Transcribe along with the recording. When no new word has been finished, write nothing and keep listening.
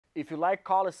If you like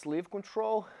collar sleeve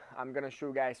control, I'm gonna show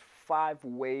you guys 5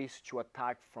 ways to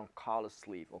attack from collar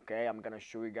sleeve, okay? I'm gonna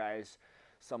show you guys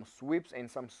some sweeps and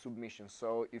some submissions.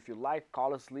 So if you like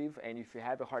collar sleeve and if you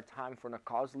have a hard time from a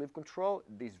collar sleeve control,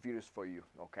 this video is for you,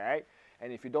 okay?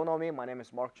 And if you don't know me, my name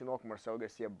is Tinoco, Marcelo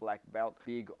Garcia, black belt,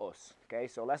 Big Os, okay?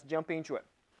 So let's jump into it.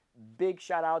 Big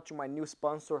shout out to my new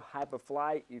sponsor,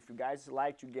 Hyperfly. If you guys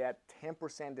like to get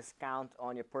 10% discount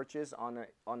on your purchase on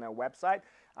a website,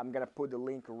 I'm gonna put the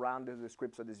link around the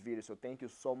description of this video. So thank you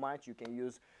so much. You can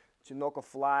use Tinoco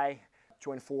Fly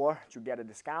 24 to get a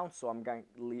discount. So I'm gonna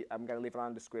leave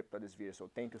around the script of this video. So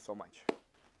thank you so much.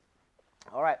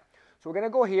 All right. So we're gonna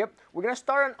go here. We're gonna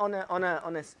start on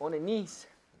the knees.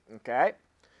 Okay.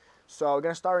 So we're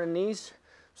gonna start on the knees.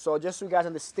 So just so you guys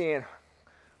understand,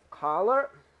 collar,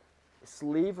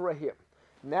 sleeve right here.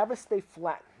 Never stay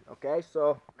flat, okay?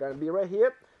 So gonna be right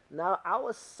here. Now I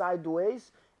was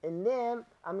sideways, and then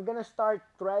I'm gonna start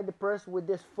thread the person with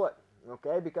this foot,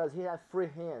 okay? Because he has free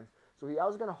hands. So he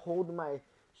also gonna hold my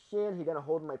shin, he gonna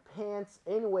hold my pants,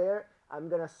 anywhere. I'm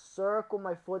gonna circle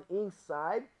my foot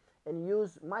inside and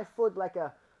use my foot like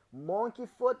a monkey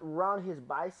foot around his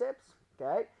biceps,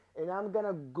 okay? And I'm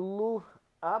gonna glue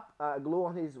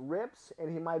on his ribs,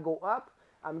 and he might go up.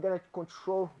 I'm gonna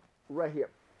control right here,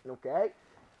 okay?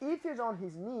 If he's on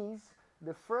his knees,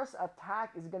 the first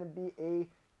attack is gonna be a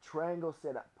triangle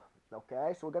setup,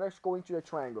 okay? So we're gonna go into the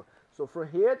triangle. So from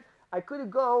here, I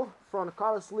could go from the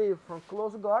collar sleeve, from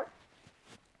close guard,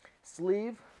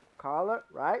 sleeve, collar,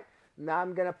 right? Now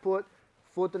I'm gonna put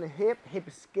foot on the hip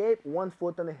escape, one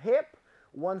foot on the hip,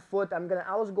 one foot, I'm gonna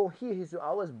always go here, so I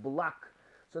always block.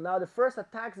 So now the first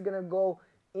attack is gonna go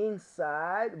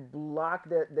inside, block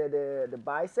the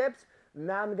biceps.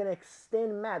 Now I'm gonna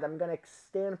extend mat. I'm gonna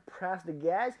extend, press the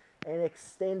gas, and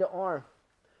extend the arm.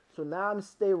 So now I'm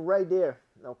stay right there,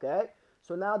 okay?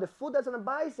 So now the foot that's on the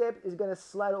bicep is gonna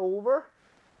slide over,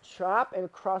 chop, and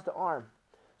cross the arm.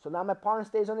 So now my partner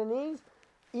stays on the knees.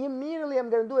 Immediately I'm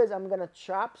gonna do is I'm gonna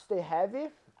chop, stay heavy.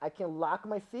 I can lock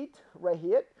my feet right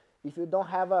here. If you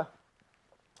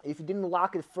didn't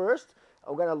lock it first,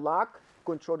 I'm gonna lock,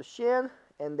 control the shin,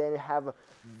 and then you have a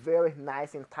very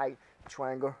nice and tight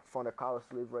triangle from the collar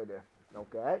sleeve right there,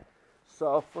 okay?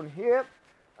 So from here,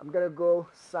 I'm gonna go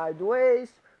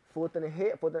sideways, foot on the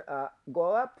hip,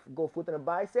 go up, go foot on the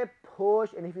bicep,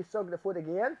 push, and if you suck the foot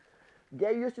again,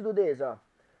 get used to do this.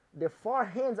 The far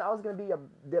hands are always gonna be your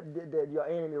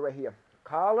enemy right here.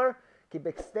 Collar, keep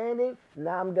extending.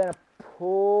 Now I'm gonna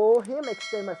pull him,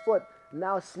 extend my foot.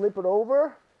 Now slip it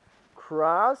over,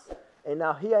 cross, and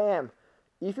now here I am.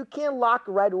 If you can lock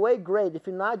right away, great. If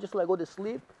you're not, just let go to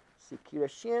sleep, secure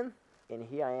shin, and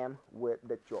here I am with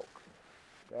the choke.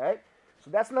 Okay?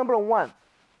 So that's number 1.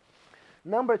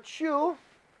 Number 2,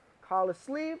 collar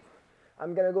sleeve.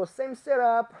 I'm gonna go same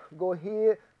setup, go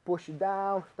here, push it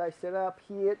down, tight setup,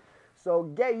 hit. So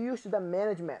get used to the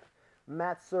management.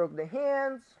 Mat circle the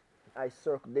hands, I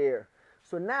circle there.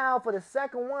 So now for the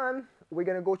second one, we're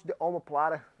gonna go to the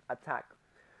omoplata attack.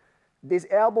 This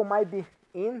elbow might be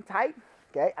in tight.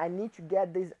 Okay, I need to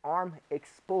get this arm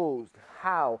exposed.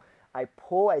 How? I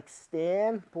pull, I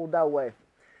extend, pull that way.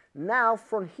 Now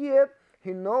from here,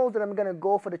 he knows that I'm gonna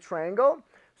go for the triangle.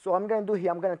 So I'm gonna do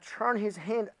here, I'm gonna turn his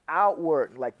hand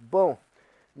outward, like boom.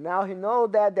 Now he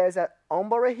knows that there's an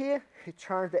elbow right here, he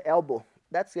turns the elbow.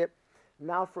 That's it.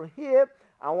 Now from here,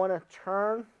 I wanna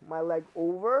turn my leg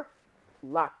over,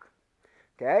 lock.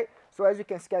 Okay, so as you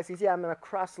can see, I'm in a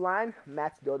cross line,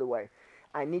 match the other way.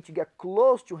 I need to get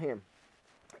close to him.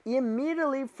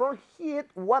 Immediately from here,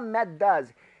 what Matt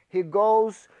does, he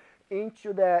goes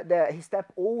into he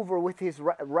step over with his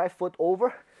right foot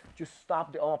over to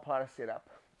stop the omoplata sit-up.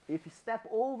 If he step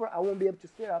over, I won't be able to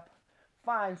sit up.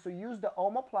 Fine, so use the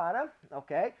omoplata,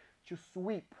 okay, to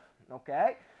sweep,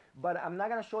 okay? But I'm not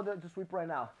gonna show the sweep right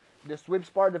now. The sweep's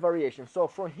part of the variation. So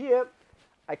from here,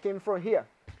 I came from here.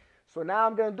 So now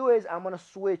I'm gonna do is I'm gonna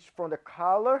switch from the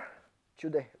collar to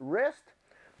the wrist,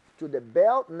 to the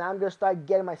belt. Now I'm gonna start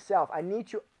getting myself. I need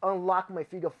to unlock my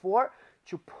figure 4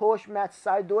 to push mat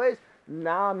sideways.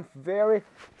 Now I'm very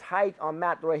tight on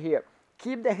mat right here.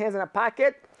 Keep the hands in a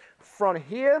pocket. From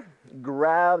here,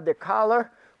 grab the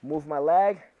collar, move my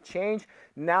leg, change.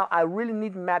 Now I really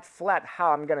need mat flat.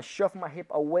 How? I'm gonna shuffle my hip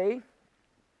away.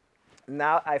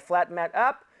 Now I flat mat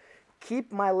up.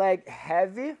 Keep my leg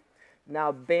heavy.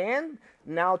 Now bend.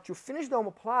 Now to finish the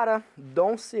omoplata,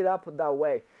 don't sit up that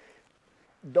way.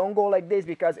 Don't go like this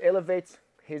because it elevates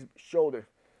his shoulder.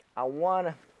 I want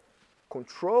to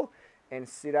control and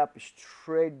sit up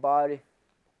straight body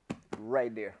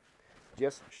right there.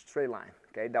 Just straight line.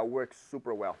 Okay, that works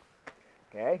super well.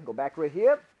 Okay, go back right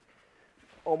here.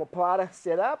 omoplata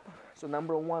set up. So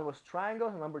number 1 was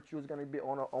triangle. Number 2 is going to be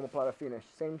on omoplata finish.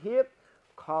 Same hip,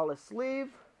 collar sleeve,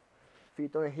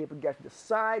 feet on the hip, get to the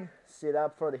side, sit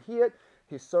up for the hit.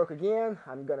 His circle again.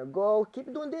 I'm gonna go.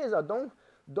 Keep doing this.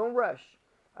 Don't rush.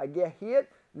 I get hit.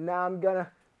 Now I'm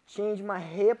gonna change my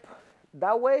hip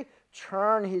that way.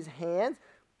 Turn his hands,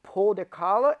 pull the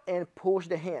collar, and push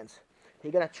the hands.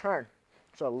 He's gonna turn.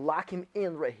 So lock him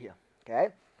in right here. Okay.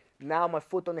 Now my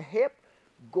foot on the hip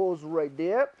goes right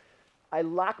there. I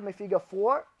lock my figure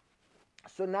 4.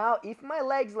 So now if my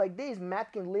leg's like this,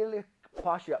 Matt can literally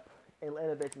push up and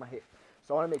elevate my hip.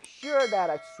 So I want to make sure that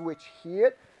I switch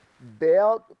here,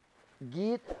 belt,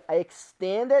 git, I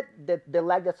extended the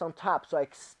leg that's on top. So I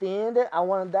extend it, I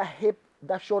want that hip,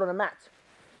 that shoulder on the mat.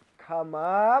 Come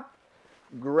up,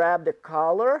 grab the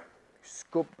collar,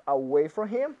 scoop away from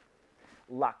him,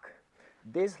 lock.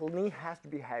 This knee has to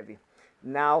be heavy.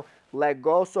 Now let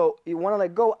go. So you want to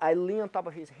let go, I lean on top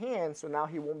of his hand, so now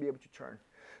he won't be able to turn.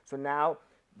 So now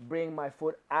bring my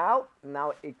foot out,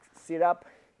 now sit up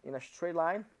in a straight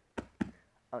line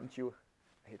until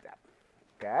I hit that.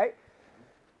 Okay?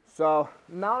 So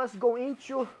now let's go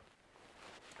into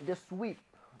the sweep.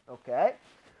 Okay?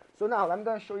 So now I'm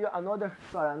going to show you another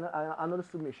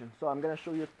submission. So I'm going to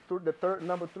show you the third,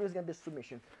 number 3 is going to be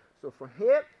submission. So from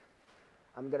here,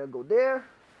 I'm going to go there,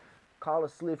 collar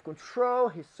sleeve control,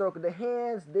 he circle the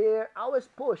hands there, always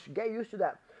push, get used to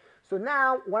that. So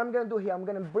now what I'm going to do here, I'm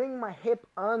going to bring my hip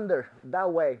under that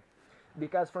way,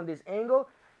 because from this angle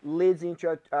leads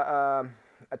into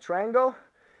a triangle.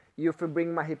 If you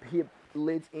bring my hip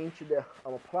leads into the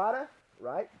omoplata,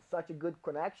 right? Such a good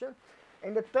connection.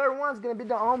 And the third one is going to be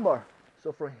the armbar.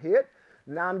 So from here,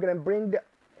 now I'm going to bring the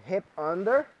hip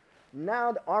under.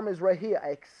 Now the arm is right here. I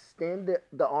extend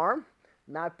the arm.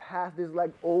 Now I pass this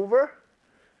leg over.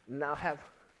 Now I have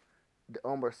the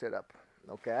armbar set up.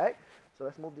 Okay? So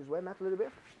let's move this way, Matt, a little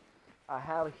bit. I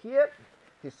have here.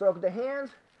 He circle the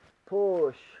hands.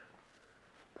 Push.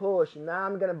 Push. Now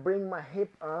I'm going to bring my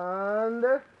hip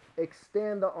under.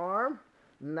 Extend the arm.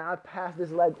 Now pass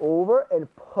this leg over and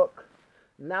hook.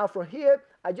 Now from here,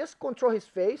 I just control his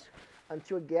face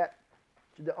until I get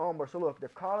to the armbar. So look, the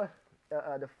collar,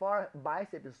 the far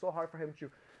bicep is so hard for him to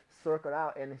circle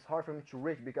out, and it's hard for him to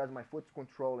reach because my foot's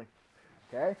controlling.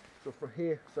 Okay, so from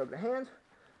here, circle the hands.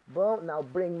 Boom. Now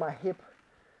bring my hip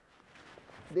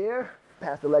there,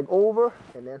 pass the leg over,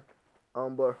 and then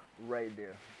armbar right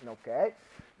there. Okay,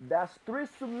 that's 3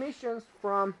 submissions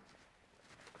from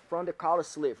the collar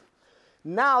sleeve.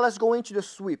 Now let's go into the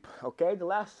sweep. Okay, the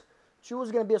last 2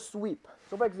 is going to be a sweep.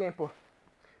 So for example,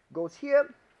 goes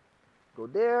here, go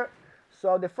there.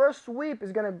 So the first sweep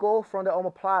is going to go from the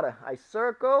omoplata. I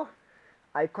circle,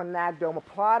 I connect the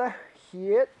omoplata,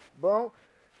 hit, boom,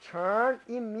 turn,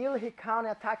 immediately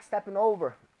counter attack, stepping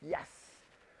over. Yes.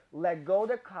 Let go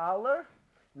the collar.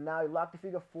 Now you lock the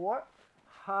figure 4,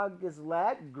 hug his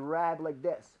leg, grab like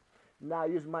this. Now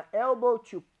use my elbow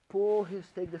to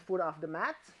take the foot off the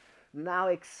mat. Now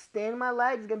extend my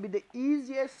legs. It's going to be the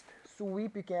easiest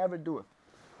sweep you can ever do.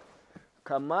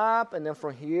 Come up, and then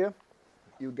from here,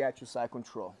 you get your side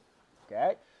control.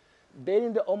 Okay?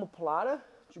 Baiting the omoplata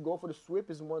to go for the sweep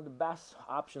is one of the best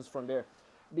options from there,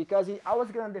 because he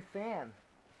always going to defend.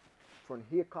 From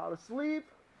here, collar sleeve,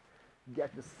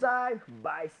 get the side,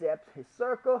 biceps, his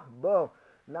circle, boom.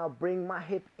 Now bring my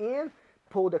hip in,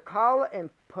 pull the collar, and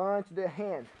punch the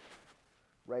hand.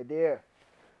 Right there.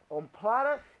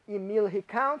 Omoplata, immediately he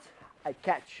counts, I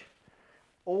catch.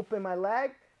 Open my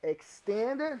leg,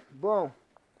 extend it, boom.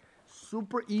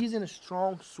 Super easy and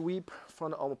strong sweep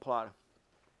from the omoplata.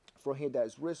 From here,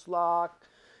 there's wrist lock,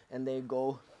 and then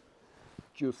go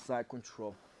to side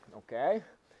control. Okay?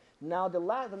 Now the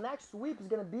next sweep is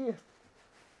going to be,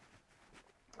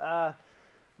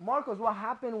 Marcos, what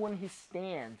happened when he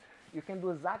stands? You can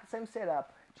do exact same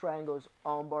setup, triangles,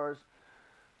 arm bars,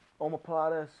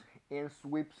 omoplatas, and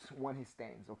sweeps when he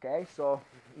stands. Okay, so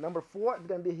number 4 is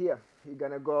going to be here. He's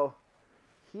going to go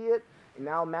here, and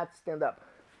now Matt stand up.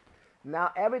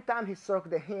 Now every time he circle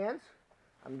the hands,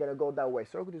 I'm going to go that way.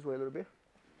 Circle this way a little bit.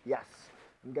 Yes.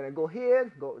 I'm going to go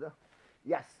here, go there.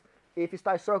 Yes. If he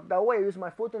starts circle that way, I use my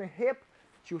foot on the hip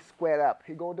to square up.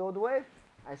 He go the other way,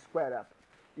 I square up.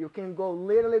 You can go,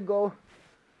 literally go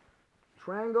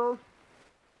triangle.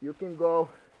 You can go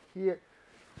here,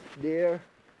 there,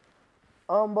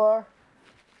 armbar.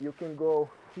 You can go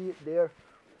here, there,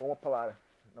 omoplata.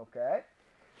 Okay?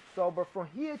 So, but from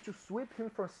here to sweep him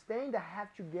from staying, I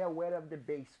have to get aware of the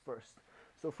base first.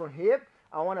 So from here,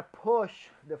 I want to push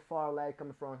the far leg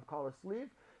coming from collar sleeve.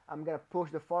 I'm going to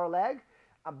push the far leg.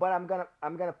 but I'm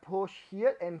gonna push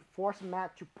here and force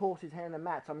Matt to post his hand on the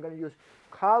mat. So I'm gonna use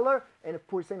collar and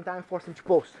push at the same time, force him to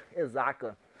post.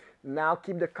 Exactly. Now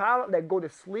keep the collar, let go the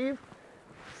sleeve,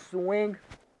 swing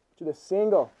to the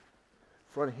single.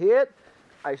 From here,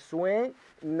 I swing.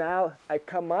 Now I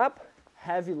come up,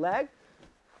 heavy leg,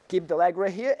 keep the leg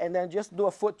right here, and then just do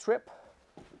a foot trip,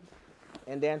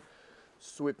 and then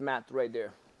sweep mat right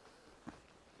there.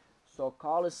 So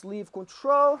collar sleeve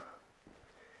control.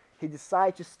 He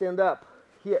decides to stand up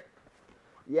here.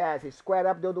 Yes, he squared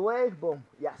up the other way. Boom.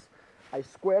 Yes. I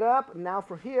squared up. Now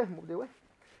from here, move the way.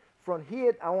 From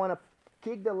here, I want to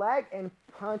kick the leg and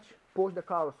punch, push the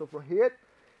collar. So from here,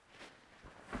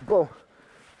 boom.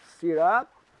 Sit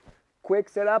up. Quick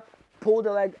set up. Pull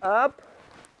the leg up.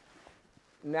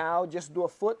 Now just do a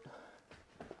foot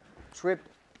trip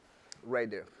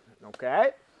right there. Okay?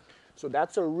 So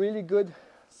that's a really good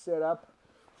setup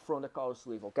from the collar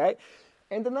sleeve. Okay?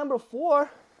 And the number 4,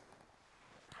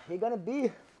 he's gonna be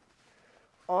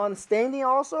on standing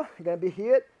also. He's gonna be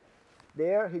here.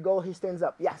 There he goes, he stands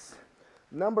up. Yes.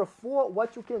 Number 4,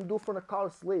 what you can do from the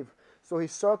collar sleeve. So he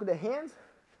circle the hands,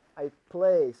 I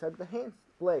place, circle the hands,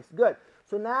 place. Good.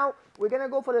 So now we're gonna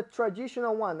go for the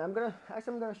traditional one. I'm gonna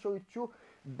show you 2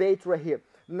 baits right here.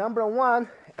 Number 1,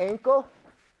 ankle,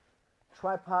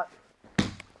 tripod,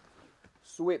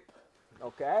 sweep.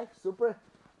 Okay, super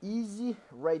easy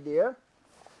right there.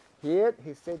 Here,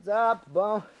 he sits up,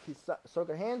 boom, he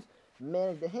circle hands,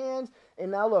 manage the hands, and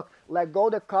now look, let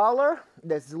go the collar,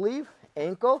 the sleeve,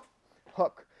 ankle,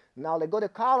 hook. Now let go the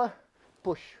collar,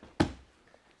 push,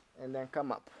 and then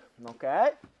come up,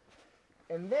 okay?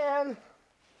 And then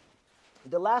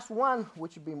the last one,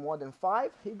 which would be more than 5,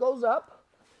 he goes up,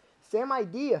 same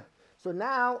idea. So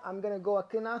now I'm gonna go, I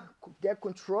cannot get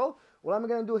control. What I'm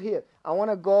gonna do here, I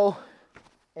wanna go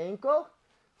ankle,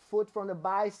 foot from the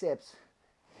biceps,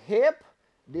 hip,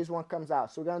 this one comes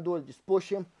out. So we're gonna do it, just push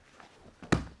him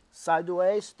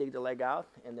sideways, take the leg out,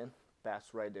 and then pass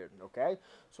right there, okay?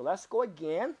 So let's go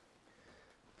again.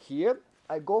 Here,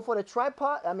 I go for the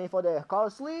tripod, for the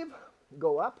collar sleeve,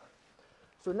 go up.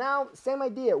 So now, same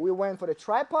idea, we went for the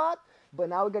tripod, but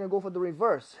now we're gonna go for the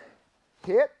reverse.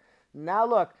 Hit, now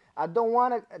look, I don't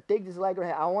wanna take this leg right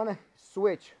here, I wanna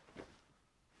switch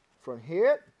from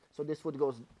here, so this foot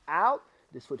goes out,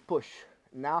 this foot push.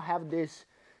 Now have this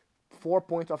 4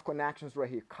 points of connections right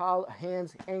here. Collar,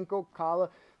 hands, ankle, collar,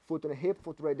 foot on the hip,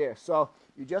 foot right there. So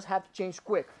you just have to change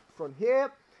quick. From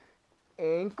hip,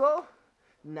 ankle,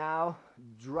 now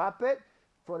drop it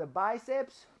from the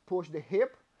biceps, push the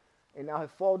hip, and now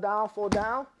fall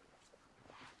down,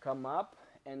 come up,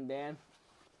 and then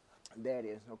there it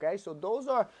is, okay? So those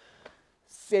are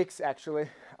 6 actually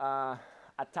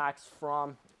attacks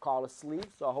from collar sleeve.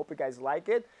 So I hope you guys like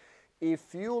it.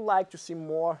 If you like to see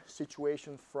more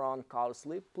situations from collar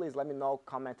sleeve, please let me know,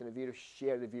 comment in the video,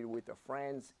 share the video with your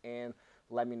friends, and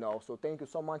let me know. So thank you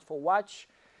so much for watching,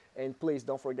 and please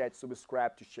don't forget to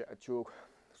subscribe to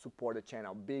support the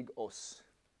channel. Big os.